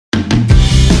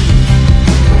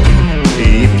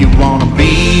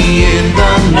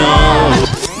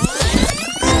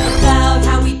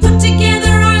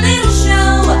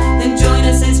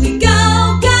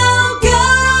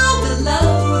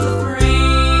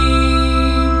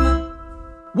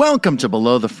Welcome to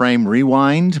Below the Frame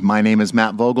Rewind. My name is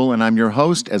Matt Vogel, and I'm your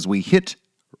host as we hit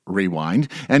rewind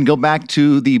and go back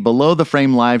to the Below the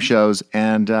Frame live shows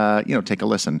and, take a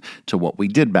listen to what we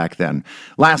did back then.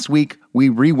 Last week, we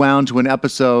rewound to an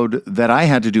episode that I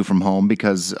had to do from home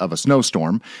because of a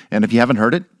snowstorm. And if you haven't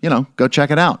heard it, go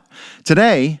check it out.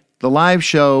 Today, the live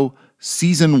show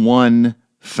Season 1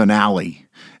 finale.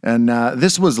 And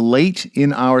this was late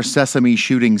in our Sesame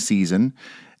shooting season,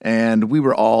 and we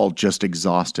were all just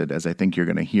exhausted, as I think you're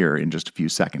going to hear in just a few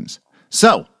seconds.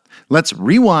 So, let's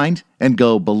rewind and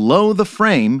go below the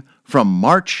frame from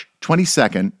March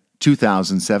 22nd,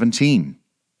 2017.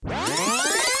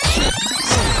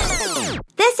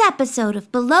 This episode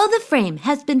of Below the Frame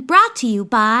has been brought to you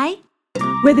by...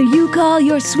 Whether you call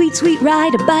your sweet, sweet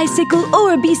ride a bicycle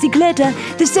or a bicicleta,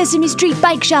 the Sesame Street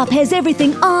Bike Shop has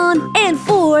everything on and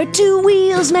for two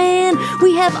wheels, man.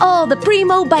 We have all the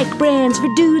primo bike brands for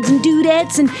dudes and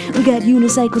dudettes, and we got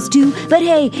unicycles too. But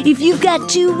hey, if you've got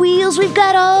two wheels, we've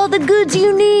got all the goods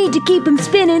you need to keep them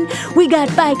spinning. We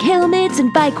got bike helmets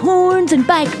and bike horns and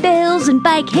bike bells and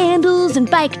bike handles and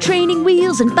bike training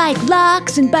wheels and bike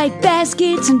locks and bike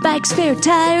baskets and bike spare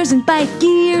tires and bike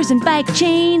gears and bike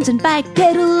chains and bike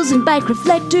pedals and bike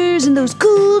reflectors and those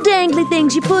cool dangly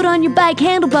things you put on your bike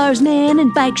handlebars, man,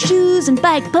 and bike shoes and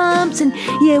bike pumps, and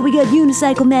yeah, we got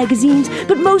unicycle magazines,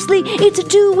 but mostly it's a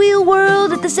two-wheel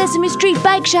world at the Sesame Street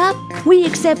Bike Shop. We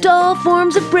accept all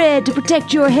forms of bread to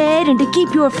protect your head and to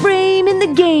keep your frame in the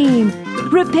game.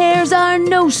 Repairs are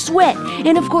no sweat,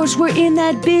 and of course we're in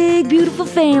that big, beautiful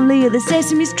family of the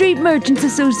Sesame Street Merchants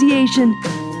Association.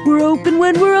 We're open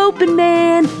when we're open,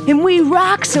 man, and we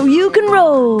rock so you can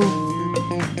roll.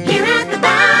 Here at the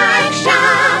bike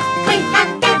shop, we have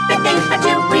everything for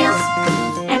two wheels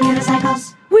and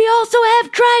unicycles. We also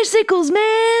have tricycles,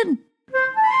 man.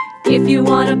 If you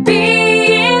want to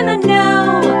be in the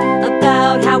know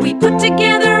about how we put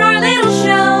together our little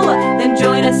show, then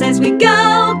join us as we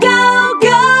go, go,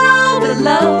 go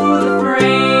below the frame.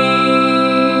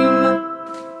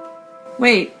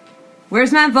 Wait,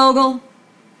 where's Matt Vogel?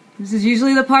 This is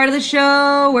usually the part of the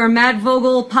show where Matt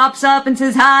Vogel pops up and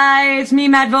says, "Hi, it's me,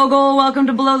 Matt Vogel. Welcome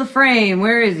to Below the Frame."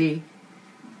 Where is he?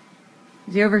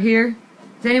 Is he over here?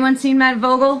 Has anyone seen Matt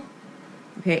Vogel?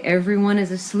 Okay, everyone is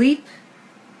asleep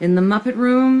in the Muppet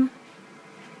Room.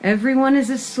 Everyone is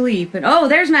asleep. And oh,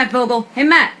 there's Matt Vogel. Hey,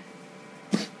 Matt.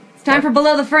 It's time for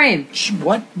Below the Frame.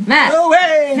 What? Matt. Oh,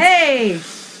 hey! Hey!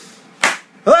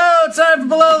 Hello, it's time for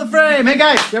Below the Frame. Hey,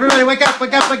 guys, everybody wake up,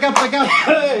 wake up, wake up, wake up.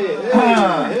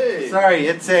 Hey. Sorry,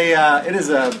 it's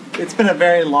been a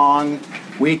very long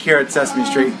week here at Sesame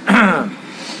Street.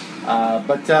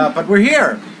 But we're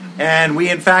here. And we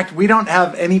don't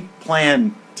have any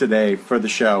plan today for the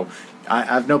show. I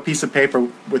have no piece of paper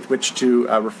with which to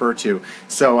refer to.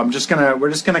 So who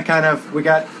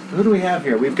do we have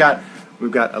here? We've got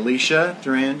Alicia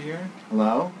Durand here.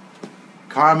 Hello.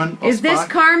 Carmen Osbach. Is this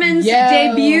Carmen's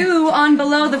debut on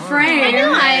Below the Frame? I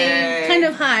know, I kind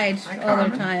of hide other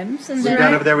times. And We've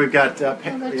got over there, we've got John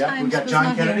Kennedy.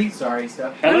 Not. Sorry,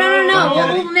 Steph.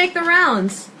 No. We'll make the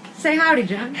rounds. Say howdy,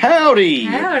 John. Howdy.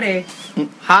 Howdy.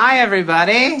 Hi,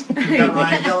 everybody. We've got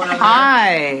Ryan Dillon over there.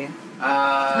 Hi.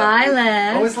 Hi,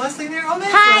 Les. Oh, is Leslie there? Oh,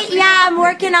 there's Hi, Leslie. yeah, I'm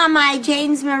working on my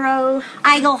James Monroe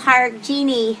Iglehart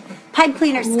Genie pipe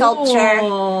cleaner sculpture.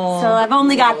 Whoa. So I've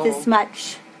only got this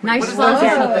much. Nice What is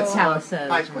photo, that? the Tao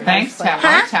says. Thanks,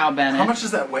 Tao Bennett. How much does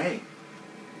that weigh?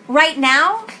 Right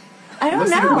now, I don't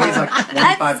Leslie know. weighs like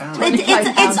 25 pounds.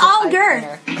 It's all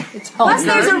girth. Plus,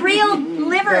 there's a real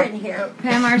liver in here.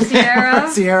 Pam Arciero.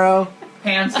 Sierra.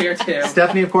 Pam's here, too.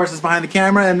 Stephanie, of course, is behind the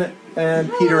camera,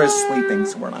 and Peter is sleeping,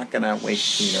 so we're not going to wake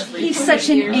Peter. He's such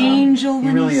an angel He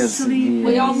when really he's is. asleep.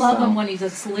 we all love him when he's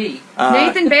asleep.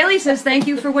 Nathan Bailey says thank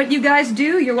you for what you guys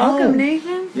do. You're welcome,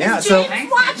 Nathan. Yeah, Is so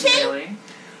James watching?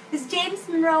 Is James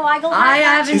Monroe Iglehart I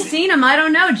haven't watching? seen him. I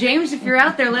don't know. James, if you're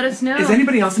out there, let us know. is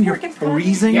anybody else in here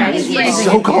freezing? Yeah, it's he's freezing.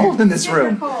 so cold in this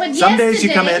room. But Some days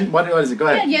you come yesterday- in. What is it? Go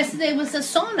ahead. Yesterday was a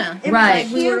sauna. It was Right.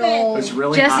 We were all... It's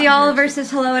really Jesse hot. Oliver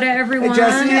says hello to everyone. Hey,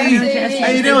 Jesse. Jesse's How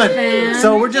you a doing? fan.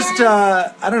 So we're just,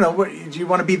 I don't know. Do you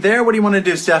want to be there? What do you want to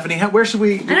do, Stephanie? Where should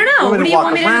we? I don't know. What do you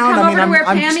want me to come over to where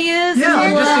Pammy is? Yeah, I'm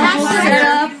and just we'll enjoying set it.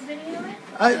 up.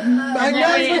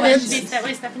 That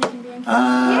way Stephanie can be in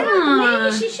Yeah,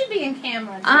 maybe she should be in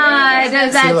camera.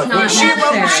 that's look, not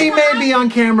necessary. she may be on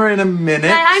camera in a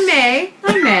minute. I may.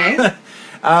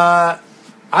 I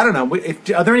don't know.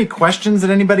 Are there any questions that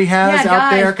anybody has Yeah,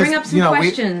 out guys, there? bring up some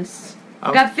questions.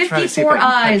 I'll We've got try to see if 54 I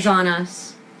can eyes catch- on us.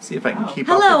 See if I can keep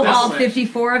up Hello, with this. all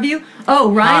 54 of you.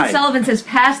 Oh, Ryan Hi. Sullivan says,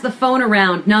 pass the phone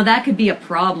around. Now, that could be a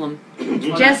problem.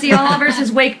 Jesse Oliver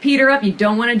says, "Wake Peter up." You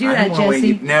don't want to do I that, don't wanna wake Jesse.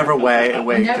 you- Never wake.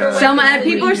 Some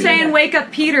people are saying, "Wake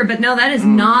up Peter," but no, that is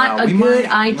not a good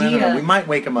idea. No, we might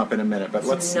wake him up in a minute, but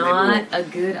let's It's maybe not a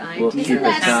good idea. we'll keep Isn't it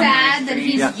that down. sad that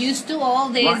he's Yeah. used to all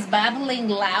this babbling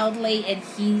loudly and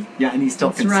he Yeah, and he still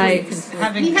That's can right. sleep.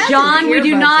 Having John, we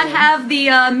do earbuds not in. have the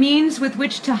means with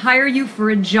which to hire you for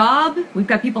a job. We've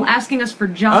got people asking us for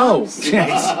Oh, jobs.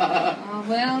 jeez.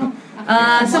 well.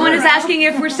 Someone is asking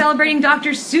if we're celebrating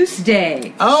Dr. Seuss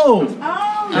Day. Oh,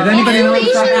 did anybody know what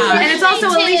Alicia. And it's also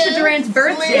Alicia Durant's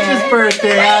birthday. Alicia's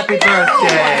birthday? Happy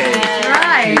birthday!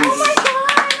 Right.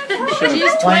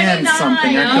 She's planned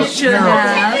something. I feel Should terrible.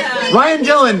 have. Ryan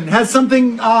Dillon has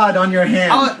something odd on your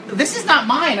hand. Oh, this is not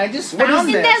mine. I just found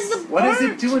Isn't that this. the What is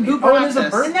it doing? Who Oh, brought there's a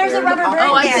this? bird. And there's a there. rubber bird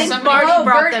Oh, I there. think Somebody- Marty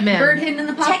brought bird, them in. bird hidden in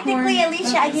the popcorn. Technically,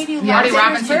 Alicia, I gave you Marty Roger's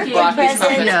Robinson birthday brought these present.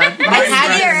 puppets. Yeah. I Right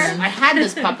had here. I had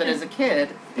this puppet as a kid,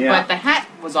 Yeah. but the hat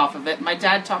was off of it. My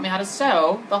dad taught me how to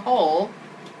sew the hole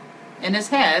in his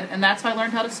head, and that's how I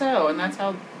learned how to sew, and that's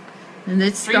how And it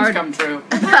dreams started. come true.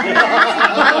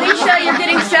 Alicia, you're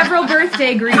getting several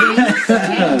birthday greetings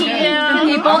from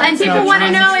people, and people want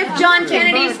to know if John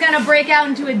Kennedy's going to break out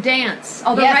into a dance.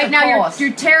 Although Yes, right of now course.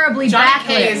 you're terribly John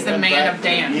Kay is backlit. the man of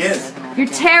dance. He is. You're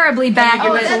terribly Oh,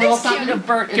 backlit. that is cute of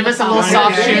Bert. in Give the us a little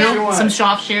song. soft Yeah. shoe, some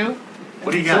soft shoe.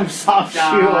 What do you got? Soft shoe,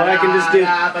 I can just do.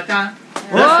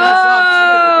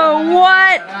 Whoa!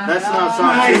 What? That's not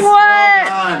soft shoe.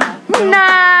 What?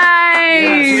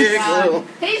 Nice!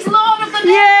 He's Lord of the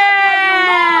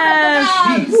Yes!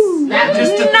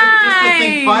 Just to think,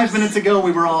 Nice. 5 minutes ago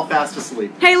we were all fast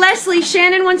asleep. Hey Leslie,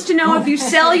 Shannon wants to know if you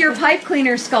sell your pipe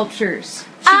cleaner sculptures.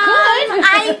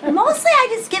 I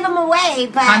just give them away,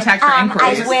 but Contact for I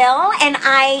inquiries. will, and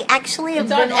I actually have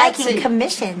It's on been liking Etsy.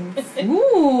 commissions.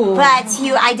 Ooh. But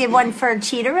I did one for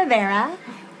Cheetah Rivera,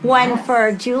 one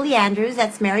for Julie Andrews,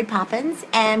 that's Mary Poppins,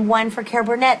 and one for Cara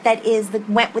Burnett, that is the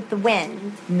Went with the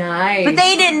Wind. Nice. But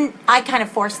they didn't. I kind of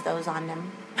forced those on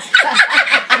them.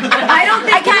 I don't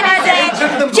think I kind of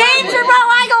said, James or Bo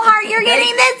Iglehart, you're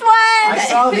getting this I one.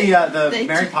 saw the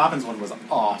Mary Poppins one was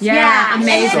awesome. Yeah, And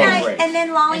amazing. then, So great. and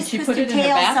then Lolly's And she put Twisted it in her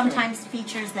Tales bathroom. sometimes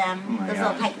features them, my those God.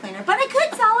 little pipe cleaner. But I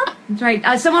could sell them. That's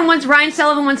right. Someone wants, Ryan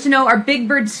Sullivan wants to know, are Big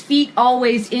Bird's feet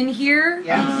always in here?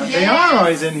 They are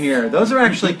always in here. Those are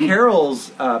actually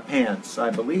Carol's pants, I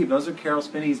believe. Those are Carol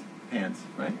Spinney's pants,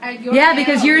 right? Yeah,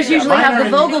 because yours usually Mine have are the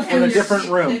Vogel in a food. different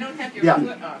room.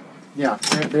 Yeah. Yeah,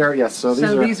 they're yes. So these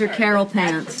So are. these are Carol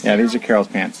pants. Yeah, these are Carol's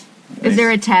pants. Is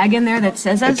there a tag in there that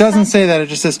says that? It doesn't say that. It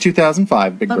just says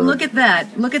 2005 Big But Bird. look at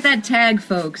that. Look at that tag,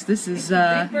 folks. This is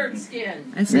Bird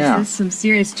skin. this Yeah. is some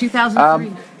serious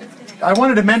 2003. I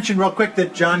wanted to mention real quick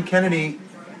that John Kennedy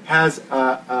has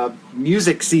a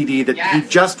music CD that he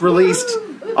just released.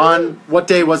 On what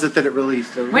day was it that it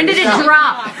released? When did it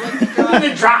drop?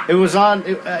 It was on.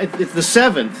 It's the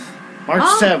 7th. March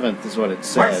Oh. 7th is what it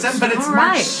March says. 7th, but it's All March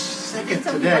right.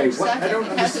 2nd today. What? I don't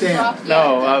understand.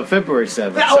 No, February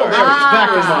 7th. Oh, Sorry. ah.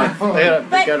 Back in month.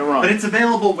 They got it wrong. But it's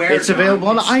available where? It's available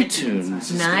on iTunes.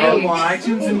 It's Available Nice.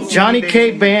 on iTunes and Johnny CD K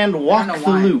Baby. Band Walk know the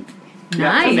why. Loop.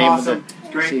 Nice. name of Awesome.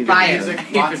 Great CD. Buy it.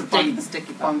 music. Lots of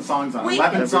fun songs on it. Wait,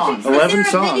 11 songs. 11 was there a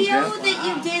songs, video yeah. that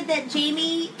you did that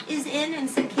Jamie is in and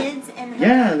some kids and her?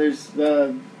 Yeah, there's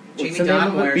Jamie what's the name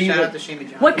of Donware, it? Be shout What- out to Jamie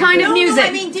John. What kind of No, music?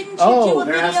 I mean, didn't you Oh, do a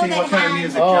They're video asking that what kind of had?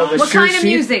 music, Oh, John. the What Sure kind of Seat.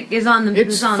 music is on the?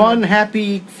 It's is on fun, The,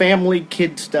 happy, family,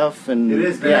 kid stuff, and It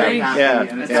is very yeah, happy, yeah,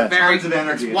 and it's yeah. got tons of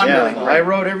energy. It's wonderful. Yeah, I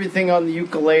wrote everything on the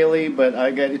ukulele, but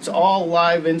it's all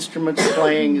live instruments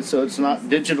playing, so it's not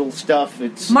digital stuff.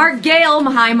 It's Mark Gale,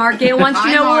 hi Mark Gale wants to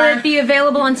Hi, know will Mark. it be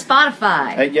available on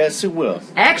Spotify? yes, it will.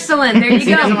 Excellent. There you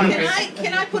go.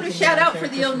 Can I put a shout out for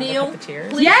the O'Neill?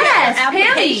 Please Yes, get Pammy.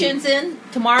 applications in.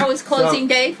 Tomorrow is closing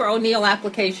day for O'Neill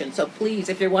applications. So please,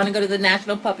 if you want to go to the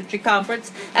National Puppetry Conference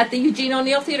at the Eugene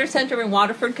O'Neill Theater Center in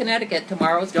Waterford, Connecticut,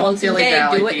 tomorrow is Don't closing dilly day.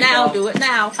 dally, Do it now. people. Do it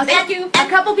now. Thank you. A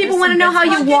couple people want to know how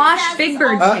you wash Big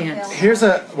Bird pants. Here's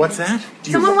a what's that?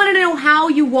 Do you- Someone wanted to know how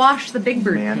you wash the Big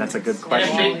Bird Man, pants. that's a good And a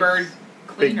question. Big Bird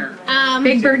cleaner.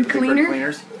 Big Bird Big Bird cleaner.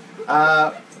 cleaners.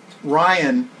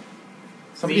 Ryan,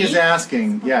 somebody Me? is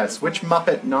asking, yes, which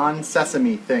Muppet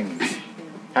non-Sesame things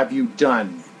have you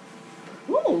done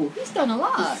Ooh, he's done a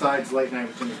lot. besides Late Night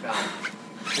with Jimmy Fallon?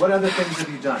 What other things have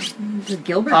you done? The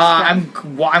Gilbert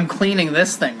stuff. I'm cleaning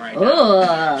this thing right now.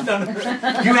 Ugh.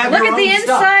 You have Look your at the own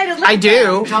stuff. inside. It looks I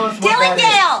do. Tell us what that is.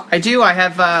 Dillingale! I do. I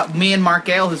have me and Mark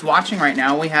Gale, who's watching right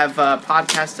now. We have a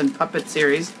podcast and puppet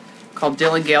series called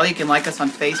Dylan Gale. You can like us on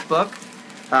Facebook.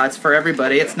 It's for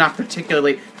everybody. It's not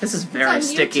particularly. This is very on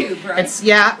sticky. YouTube,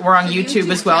 right? We're on YouTube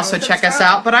YouTube as well. So channel, check us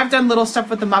subscribe. out. But I've done little stuff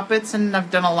with the Muppets, and I've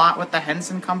done a lot with the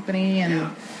Henson Company, and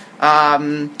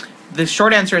the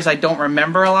short answer is I don't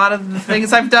remember a lot of the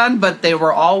things I've done, but they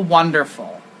were all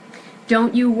wonderful.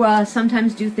 Don't you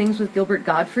sometimes do things with Gilbert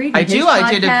Gottfried? I his do.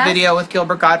 I did a podcast? video with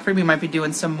Gilbert Gottfried. We might be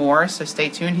doing some more, so stay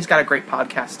tuned. He's got a great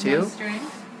podcast too.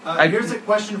 Here's a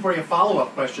question for you, a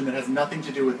follow-up question that has nothing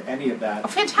to do with any of that. Oh,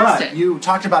 fantastic. But you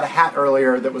talked about a hat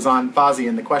earlier that was on Fozzie,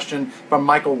 and the question from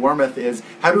Michael Wormuth is,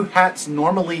 how do hats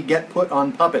normally get put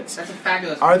on puppets? That's a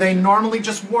fabulous Are they normally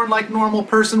just worn like normal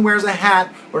person wears a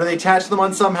hat, or do they attach them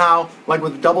on somehow, like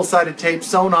with double-sided tape,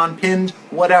 sewn on, pinned,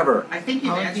 whatever? I think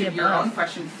you've answered your own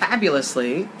question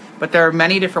fabulously, but there are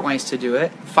many different ways to do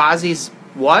it. Fozzie's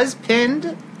was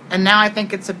pinned, and now I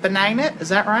think it's a benignet. Is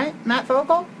that right, Matt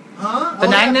Vogel? Huh?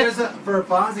 Benignet? For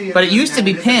Fozzie, But it used to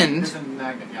be pinned. So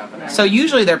So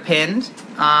usually they're pinned.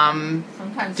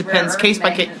 Sometimes Depends rarer case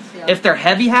by case. magnets, yeah. If they're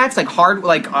heavy hats, like hard,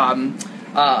 like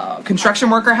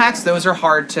construction worker hats, those are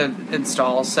hard to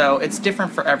install. So it's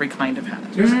different for every kind of hat.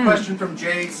 here's a question from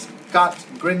Jay Scott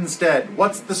Grinstead.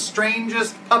 What's the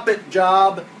strangest puppet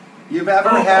job you've ever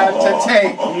had to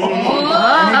take?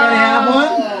 Anybody have one?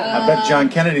 I bet John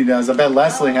Kennedy does. I bet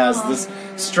Leslie has this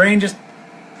strangest.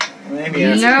 Maybe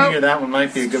Peter, that one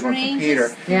might be a good one for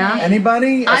Peter. Yeah.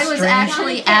 Anybody? I was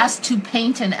actually asked to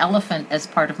paint an elephant as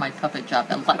part of my puppet job,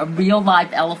 a real live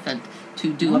elephant,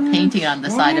 to do a painting on the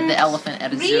side of the elephant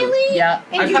at a zoo. Really? Yeah.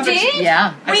 And you did?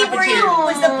 Yeah. Wait,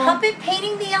 was the puppet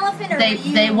painting the elephant, or They were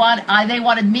you? they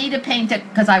wanted me to paint it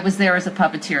because I was there as a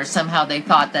puppeteer. Somehow they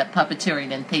thought that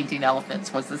puppeteering and painting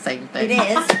elephants was the same thing. It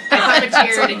is. I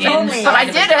puppeteered Totally. But I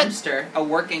inside did of a it. dumpster, a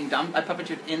working dump. I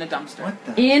puppeteered in a dumpster. What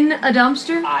the? In a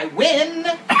dumpster? I win.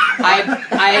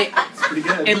 I Pretty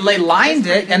good. They lined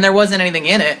it, and there wasn't anything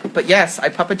in it. But yes, I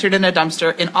puppeteered in a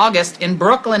dumpster in August in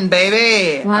Brooklyn,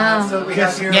 baby. Wow. So we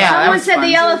have here. Yeah, that Someone was said fun.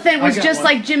 the elephant was I got just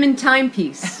one. like Jim in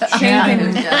Timepiece.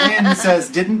 Lynn says,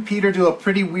 "Didn't Peter do a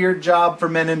pretty weird job for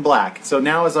Men in Black?" So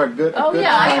now is our good. Oh good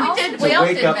yeah, time we did. to We all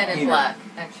wake did up Men in Peter. Black,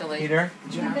 actually. Peter,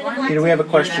 Peter, we have a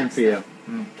question for you.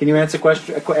 Can you answer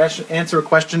answer a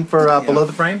question for Below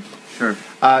the Frame? Sure.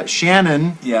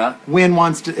 Shannon. Yeah. Wynn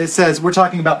wants to. It says we're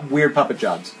talking about weird puppet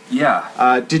jobs.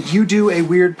 Yeah. Did you do a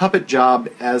weird puppet job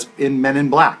as in Men in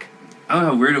Black? I don't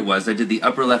know how weird it was. I did the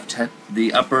upper left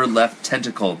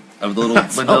tentacle of the little,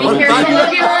 the Be little Careful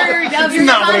baby. of your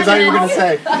Not what I thought you were going to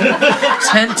say.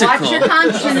 Tentacle. Watch your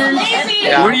consonants.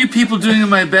 Yeah. What are you people doing in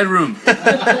my bedroom?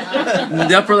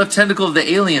 The upper left tentacle of the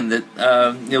alien that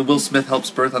Will Smith helps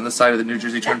birth on the side of the New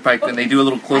Jersey Turnpike, and they do a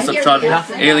little close-up shot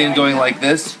of alien going like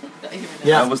this.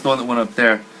 Yeah. That was the one that went up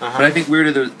there. But I think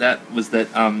weirder than that was that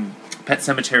Pet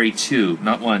Sematary 2,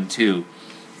 not 1, 2.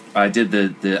 I did the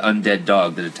undead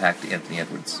dog that attacked Anthony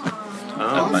Edwards. A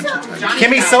bunch of times.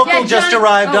 Kimmy Sokol just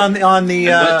arrived on the.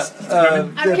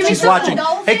 Kimmy She's Sokol. watching.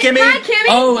 Hey, Kimmy. Hi, Kimmy.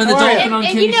 Oh, and the How are dolphin on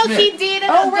And Kimmy you know Schmidt. he did it.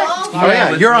 Oh, Oh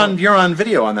yeah, with you're on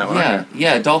video on that one. Yeah, aren't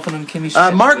yeah, dolphin and Kimmy you?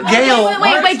 Schmidt. Mark With- Gale.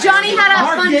 Wait, Johnny had a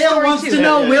Mark fun Gale story wants too. to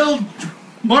know.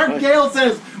 Mark Gale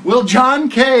says, "Will John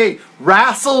Kay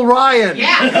wrestle Ryan?"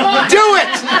 Yeah. Do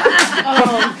it.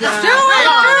 Do it!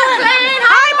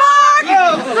 Hi,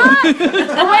 Mark!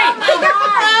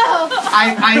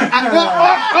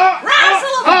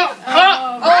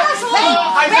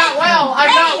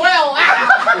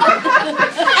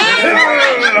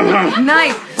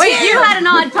 Nice. Wait, you had an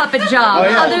odd puppet job. Oh,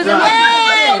 yeah. Other than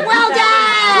well done.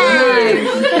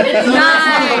 Some of the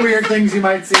Nice. weird things you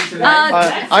might see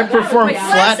tonight. I performed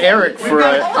Flat Eric for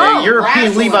a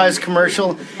European Levi's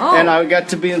commercial, and I got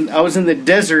to be I was in the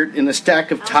desert in a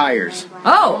stack of tires,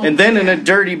 Oh. and then in a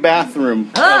dirty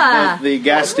bathroom of the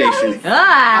gas station. John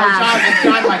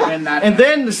might win that. And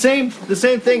then the same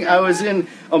thing. I was in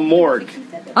a morgue,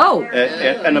 Oh.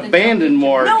 an abandoned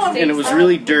morgue, and it was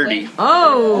really dirty.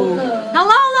 Oh.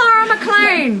 Hello, Laura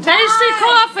McLean. Tasty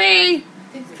coffee.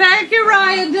 Thank you,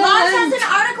 Ryan. Ross has an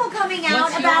article coming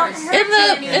out about her In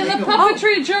the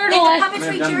puppetry journal. in the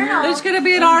puppetry journal. There's going to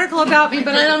be an article about me,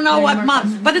 but I don't know what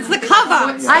month. But it's the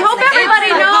cover. I hope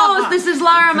everybody knows this is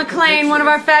Laura McLean, one of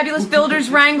our fabulous builders,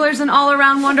 wranglers, and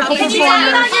all-around wonderful Can you tell me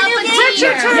performers. about your new game?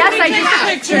 Yes, I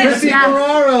just Chrissy yeah.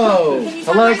 Ferraro.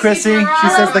 tell Hello, us Chrissy. Ferraro? She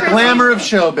says the Hello, glamour of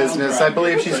show business. I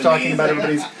believe she's talking about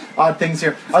everybody's odd things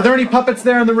here. Are there any puppets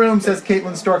there in the room? Says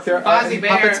Caitlin Stork. There are any Fozzie Bear.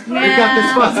 puppets. We've got this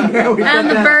Fozzie Bear. We've got And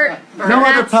the that. Bert. No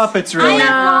other puppets I really.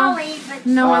 have Molly, but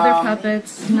No other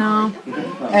puppets. No.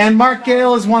 And Mark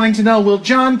Gale is wanting to know: will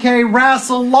John Kay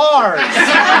wrestle Lars? Thank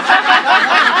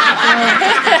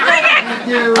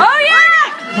you. Oh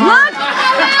yeah! Look!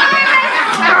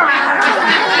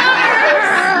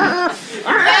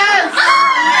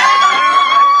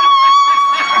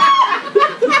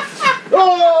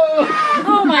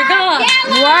 Oh my God.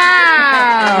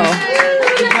 Wow!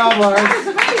 Good job, Lars.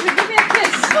 Give me a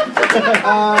kiss.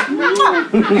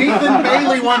 Ethan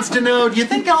Bailey wants to know, do you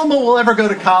think Elmo will ever go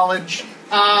to college?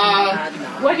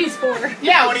 What he's for.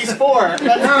 Yeah, when he's 4.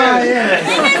 That's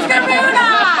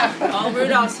good. Oh,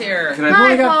 Rudolph's here. I've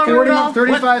only got 40, Rudolph.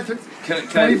 35,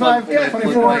 25,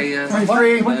 24,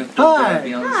 23.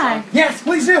 Hi. Yes,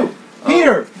 please do.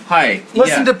 Peter, Hi.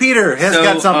 listen to Peter. He's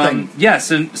got something.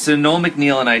 So Noel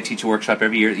McNeil and I teach a workshop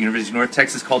every year at the University of North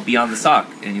Texas called Beyond the Sock,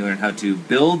 and you learn how to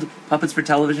build puppets for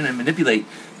television and manipulate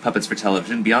puppets for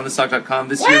television. BeyondTheSock.com.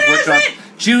 This year's workshop,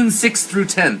 June 6th through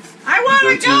 10th. I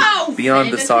want to go!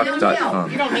 BeyondTheSock.com.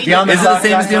 Beyond Is it the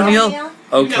same as the O'Neill? You know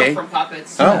Okay. from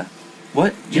puppets. Oh.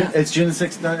 What? Yeah. It's June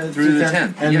 6th Through the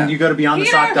 10th, And yeah. you go to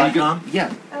BeyondTheSock.com Yeah.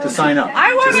 to sign up.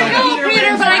 I want to go,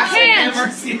 Peter, but I can't. I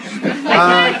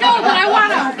can't go, but I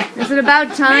want to. Is it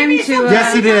about time to?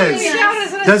 Yes, it is.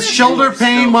 Does shoulder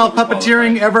pain while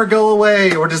puppeteering ever go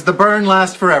away, or does the burn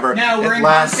last forever? No, we're it in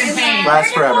lasts, constant pain.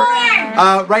 lasts forever.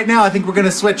 Right now, I think we're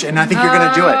gonna switch, and I think you're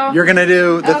gonna do it. You're gonna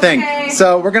do the thing.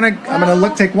 So I'm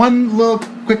gonna take one little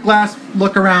quick last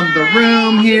look around the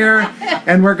room here,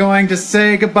 and we're going to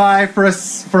say goodbye for a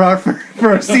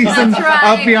season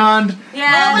right. of Beyond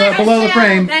Below the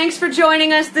Frame. Thanks for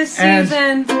joining us this And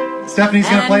season. Stephanie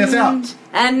gonna play us out.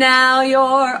 And now you're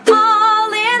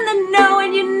all in the know,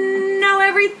 and you know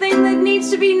everything that needs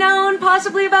to be known,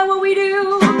 possibly about what we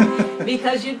do,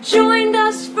 because you joined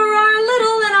us for our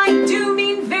little, and I do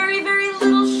mean very, very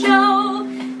little show,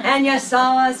 and you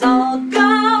saw us all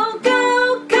go,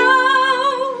 go,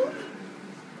 go,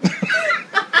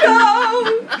 go,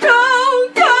 go,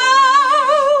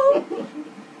 go,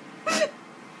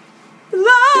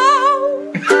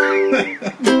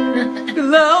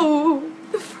 low,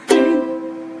 the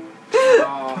frame.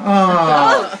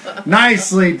 Oh,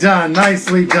 nicely done,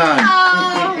 nicely done.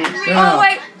 Oh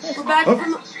wait, we're back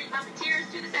from.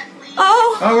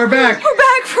 Oh, we're back. We're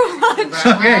back from lunch.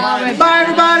 Okay, bye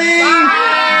everybody.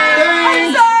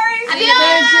 I'm sorry. Thank you.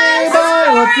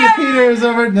 Bye. Let's see if Peter's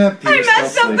over. No, I Peter's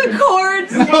messed still up the sleeping.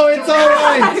 chords. No, it's all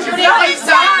right. I'm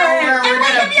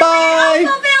sorry. Bye.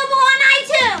 Also available on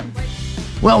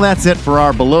iTunes. Well, that's it for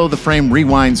our Below the Frame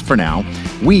rewinds for now.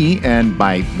 We, and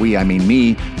by we I mean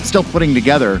me, still putting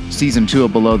together Season 2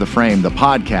 of Below the Frame, the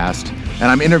podcast, and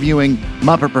I'm interviewing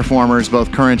Muppet performers,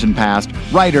 both current and past,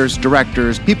 writers,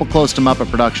 directors, people close to Muppet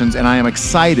Productions, and I am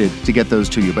excited to get those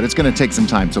to you, but it's going to take some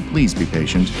time, so please be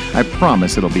patient. I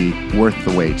promise it'll be worth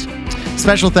the wait.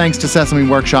 Special thanks to Sesame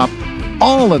Workshop,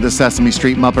 all of the Sesame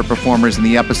Street Muppet performers in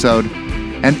the episode,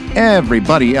 and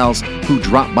everybody else who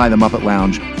dropped by the Muppet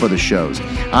Lounge for the shows.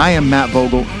 I am Matt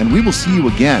Vogel, and we will see you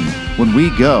again when we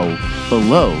go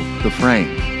Below the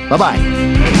Frame. Bye-bye.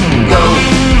 Go,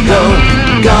 go,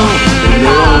 go.